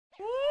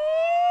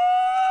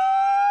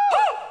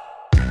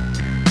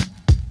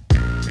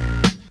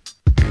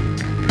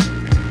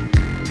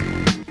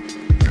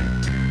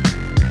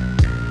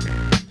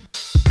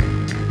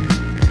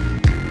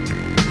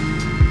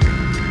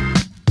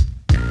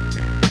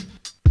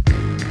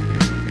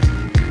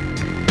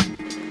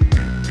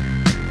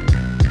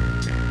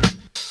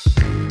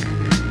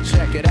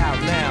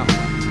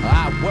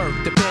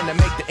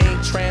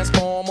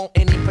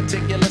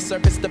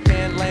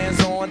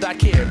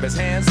is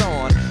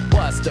hands-on.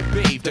 What's the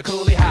beef? The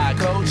coolie high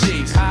code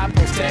chiefs, high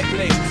post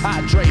techniques.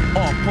 I drape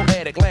off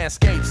poetic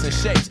landscapes and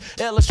shapes.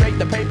 Illustrate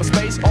the paper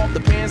space off the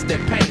pens that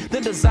paint.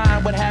 Then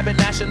design what habit,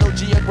 National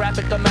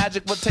Geographic, the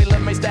magic with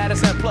tailor-made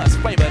status and plus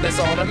flavor that's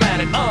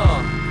automatic.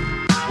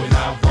 We're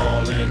not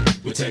falling,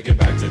 we take it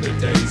back to the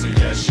days of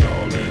yes,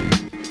 y'allin'.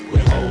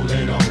 We're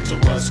holding on to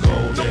what's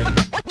golden.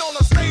 On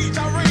the stage,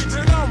 I rage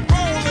and I'm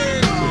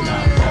rolling. We're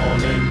not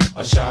falling,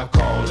 a shot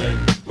calling.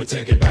 We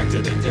take it back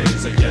to the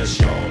days of yes,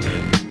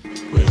 y'allin'.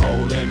 We're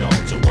holding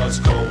on to what's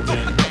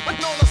golden.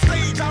 On the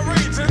stage, I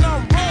rage and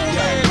I'm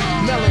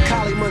rolling.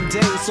 Melancholy,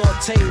 mundane,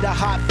 sauteed, a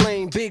hot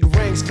flame, big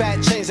rings,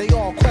 fat chains, they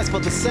all quest for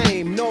the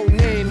same. No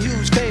name,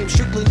 huge fame,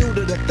 strictly new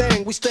to the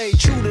thing. We stay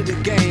true to the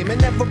game and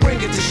never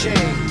bring it to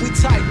shame. We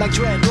tight like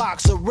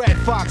dreadlocks, a red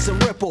fox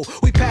and ripple.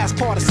 We pass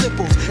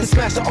participles and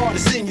smash the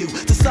artist in you.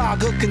 The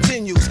saga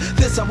continues.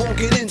 This I won't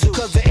get into,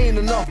 cause there ain't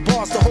enough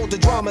bars to hold the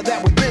drama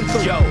that we've been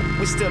through. Yo,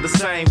 we still the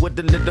same with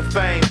a little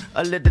fame,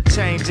 a little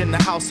change in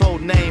the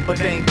household name, but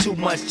ain't too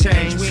much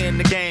change. We in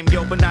the game,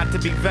 yo, but not to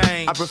be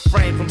vain. I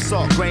refrain from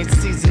salt grains to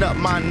season up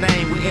my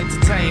name. We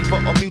entertain for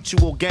a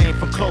mutual gain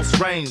from close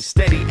range.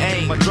 Steady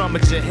aim, my drum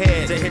at your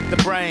head to hit the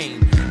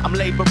brain. I'm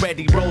labor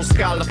ready, roll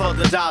scholar for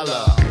the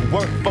dollar.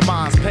 Work for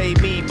mines, pay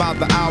me by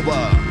the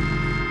hour.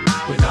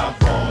 We're not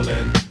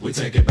falling, we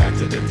take it back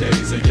to the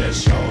days of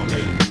yes,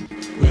 y'allin'.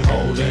 We're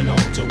holding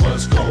on to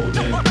what's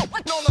golden. On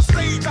the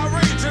stage, I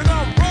rage and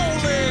I'm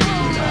rolling.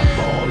 We're not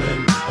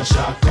falling, a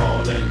shot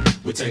calling.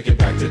 We take it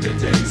back to the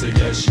days of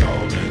yes,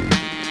 y'allin'.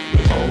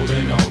 We're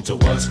holding on to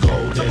what's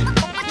golden.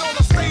 On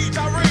the stage,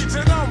 I rage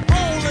and I'm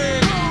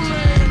rolling.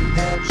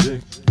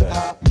 Music,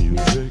 that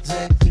music,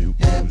 new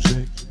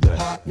music,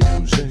 that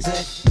music,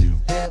 new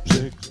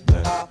music,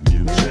 that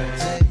music,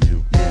 new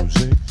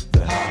music,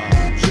 that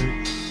music,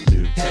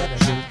 new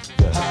music,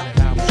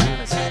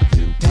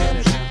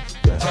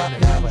 that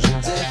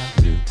music,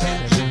 new music,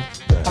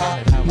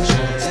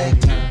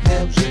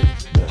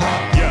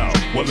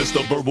 that well, it's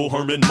the verbal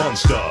Herman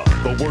Monster,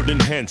 the word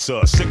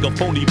enhancer, sick of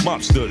phony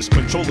mobsters,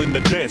 controlling the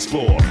dance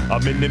floor.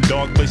 I'm in them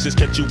dark places,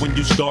 catch you when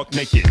you stark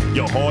naked.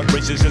 Your heart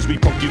races as we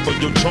poke you for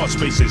your chart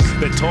spaces.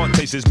 That taunt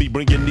tastes me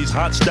bringing these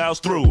hot styles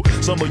through.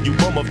 Some of you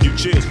bum a few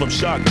cheers from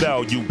shock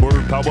value.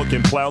 Word power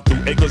can plow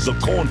through acres of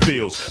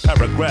cornfields.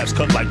 Paragraphs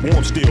cut like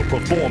warm steel,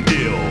 perform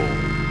ill.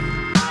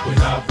 We're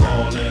not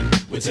falling,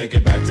 we take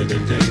it back to the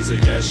days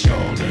of yes,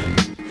 y'allin'.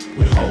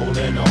 We're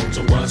holding on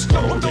to what's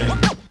golden.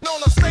 On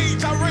the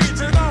stage, I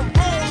rage and I'm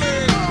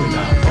rolling. We're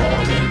not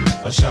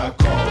falling, a shot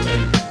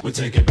calling. We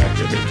take it back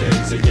to the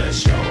days of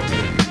yes,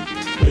 y'allin'.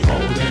 We're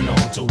holding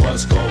on to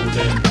what's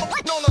golden.